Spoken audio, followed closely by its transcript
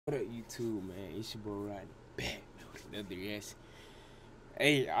What up, YouTube, man? It's your boy Rodney back with another reaction.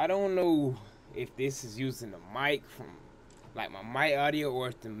 Hey, I don't know if this is using the mic from like my mic audio or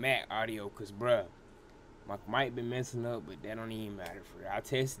if the Mac audio, cause bruh, my mic been messing up, but that don't even matter for real. I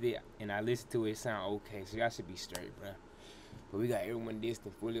tested it and I listened to it, sound okay, so y'all should be straight, bruh. But we got everyone this, the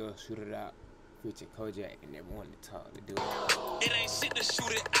Foolio, Sh00t, feature Cojack, and NeverWantedToTalk to do it. It ain't shit to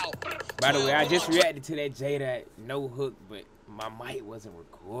shoot it out. By the way, I just reacted to that J00t no hook, but my mic wasn't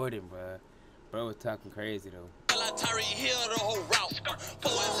recording, bruh. Bro was talking crazy though.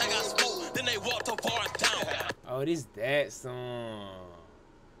 Oh, this that song.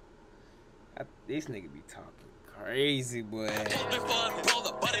 This nigga be talking crazy, boy.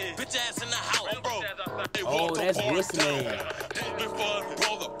 Oh, that's what's name.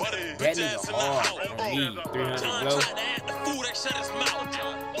 That nigga hard on me. 300 blow.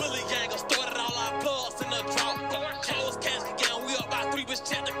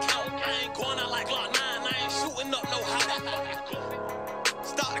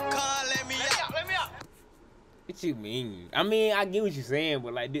 What you mean? I mean, I get what you're saying,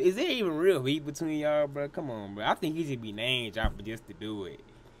 but like, dude, is there even real heat between y'all, bro? Come on, bro. I think he should be named dropping just to do it.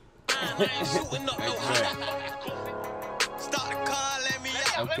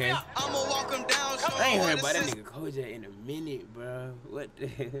 Okay. I'ma walk him down. I ain't heard about that nigga Cojack in a minute, bro. What the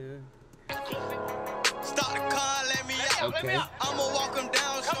hell? Start the car, let me out. Okay. I'ma walk him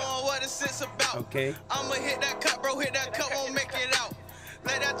down, show him what it's about. Okay. I'ma hit that cut, bro. Hit that cut, won't make it out.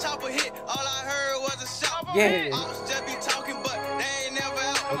 Let that chopper hit, all I heard was a shout. Yeah. I was just be talking, but they ain't never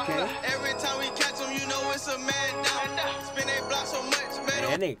out. Okay. Every time we catch them, you know it's a man down. Spin they block so much, man.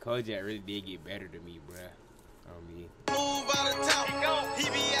 That nigga Cojack really did get better than me, bruh. On me. Move out of town. He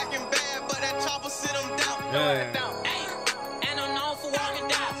be acting bad, but that chopper sit him down. And I'm known for walking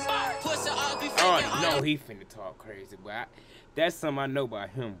down. Pussy all be Oh, faking. no, he finna talk crazy, but that's something I know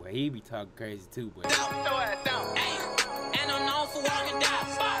about him, but he be talking crazy too, but. Throw it down. And I'm known for walking down.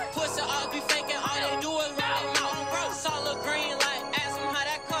 Pussy all be faking, all they do is ride them out. Bro, solid green light, ask them how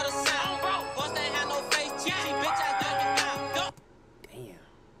that cutter sound. Once they had no face, cheesy bitch, I dug it down.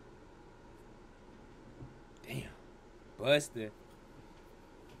 Damn. Buster.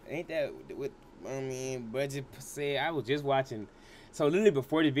 Ain't that what I mean? Budget said. I was just watching. So literally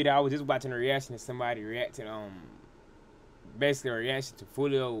before the video, I was just watching a reaction to somebody reacting. Basically a reaction to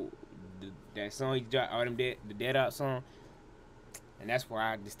Foolio, that song he dropped, all them the Dead Out song. And that's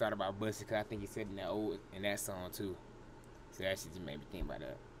why I just thought about Buster, because I think he said in that song too. So that shit just made me think about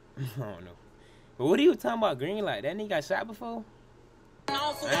that. I don't know. But what he was talking about, green light? That nigga got shot before? I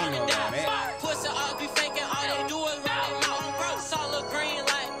ain't know about that. Pussy all be faking, all they do is ride them out. Bro, solid green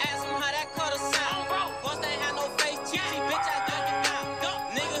light, ask them how that cutter sound. Once they had no face, cheesy bitch, I dug it down.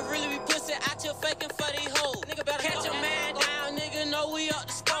 Niggas really be pussy out here faking for these hoes. Nigga better catch a man down, nigga know we up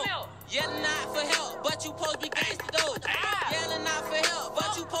the scope. Yelling out for help, but you supposed to be gangsta though. Yelling out for help,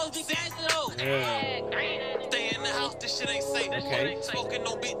 but you supposed to be gangsta though. Stay in the house, this shit ain't safe. Okay. Smoking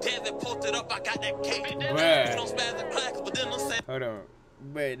no big dead that posted up, I got that cake. Bruh. Don't spaz the class, but then I'm saying. Hold on.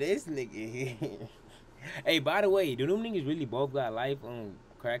 But this nigga here. Hey, by the way, do them niggas really both got life on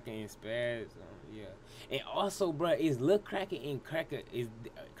Cracker and Spaz? Yeah. And also, bruh, is Lil Cracker and Cracker, is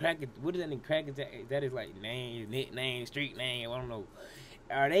Cracker, what is that in Cracker? That is like name, his nickname, street name, I don't know.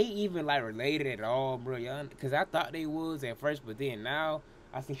 Are they even like related at all, bro? Y'all, cause I thought they was at first, but then now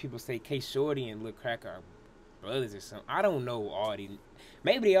I think people say Sh00t and Lil Cracker are brothers or something. I don't know all these.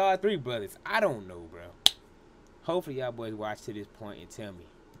 Maybe they are three brothers. I don't know, bro. Hopefully y'all boys watch to this point and tell me.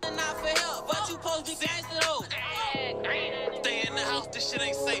 Not for help, but you supposed to be gangsta though. Stay in the house, this shit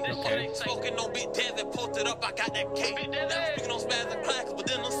ain't safe. Okay. Smoking no big dead that posted up, I got that cake. Y'all speaking on spaz and clackers, but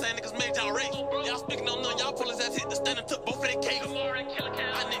then I'm saying niggas made y'all race. Y'all speaking on none, y'all police ass hit the stand and took both of their cakes. I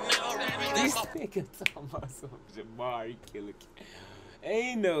need now This nigga talking about some Jamari Killer.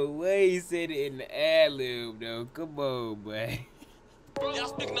 Ain't no way he said it in the ad-lib, though. Come on, boy. Y'all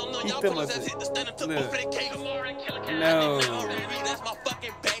speaking on none, y'all police ass hit the stand and took both of their cakes. No. That's my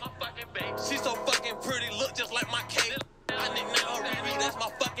fucking bae. She's so fucking pretty, look just like my cake. I need now that's my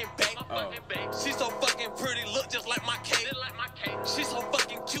fucking bae. She's so fucking pretty, look just like my cake. She's so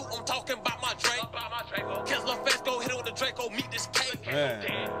fucking cute, I'm talking about my Drake. Kessler face go hit her with the Draco, meet this cake.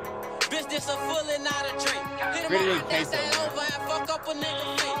 Bitch, this a fully not a Drake. Hit him up, they say over and fuck up a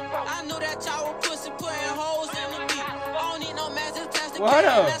nigga face. I knew that y'all were pussy putting holes in the beat. I don't need no magic test to What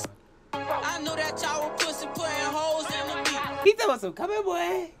up? I knew that y'all were pussy putting holes in the beat. He talking about some, come here,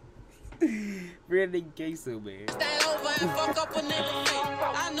 boy. Real nigga queso, man. Stand over and fuck up a nigga face.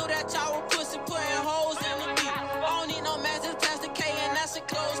 I knew that y'all were pussy putting holes in the beat. I don't need no magic test to K and that's a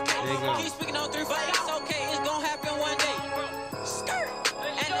closed case. Keep speaking on 3 but it's okay, it's gonna happen one day. Skirt.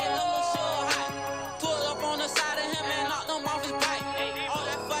 And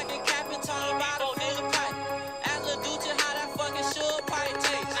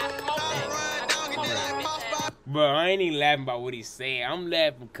Bro, I ain't even laughing about what he's saying. I'm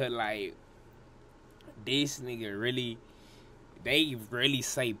laughing because, like, this nigga really, they really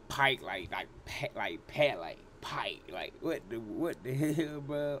say pike like pet, like pike. Like, what the hell,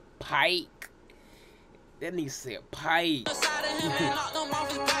 bro? Pike? That nigga said pike.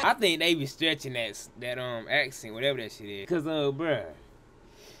 I think they be stretching that accent, whatever that shit is. Cause bruh,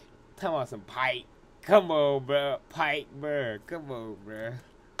 talking about some pike. Come on, bruh. Pike, bruh. Come on, bruh.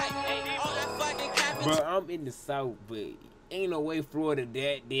 Bruh, I'm in the South, but ain't no way Florida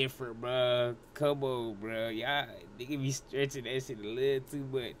that different, bruh. Come on, bruh. Y'all nigga be stretching that shit a little too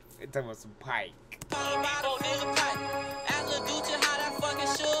much. They talking about some pike.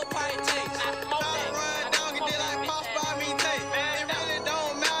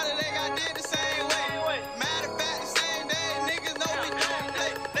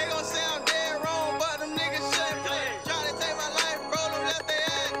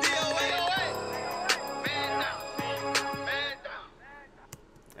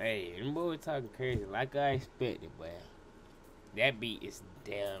 Hey, them boys talking crazy like I expected, but that beat is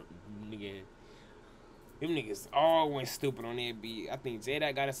damn, nigga. Them niggas all went stupid on that beat. I think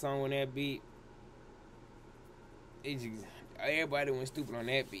J-Dot got a song on that beat. It just, everybody went stupid on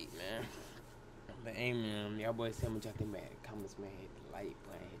that beat, man. But hey, man, y'all boys tell me what y'all think, man. Comments, man. Hit the like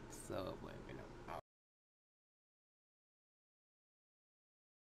button, hit the sub button.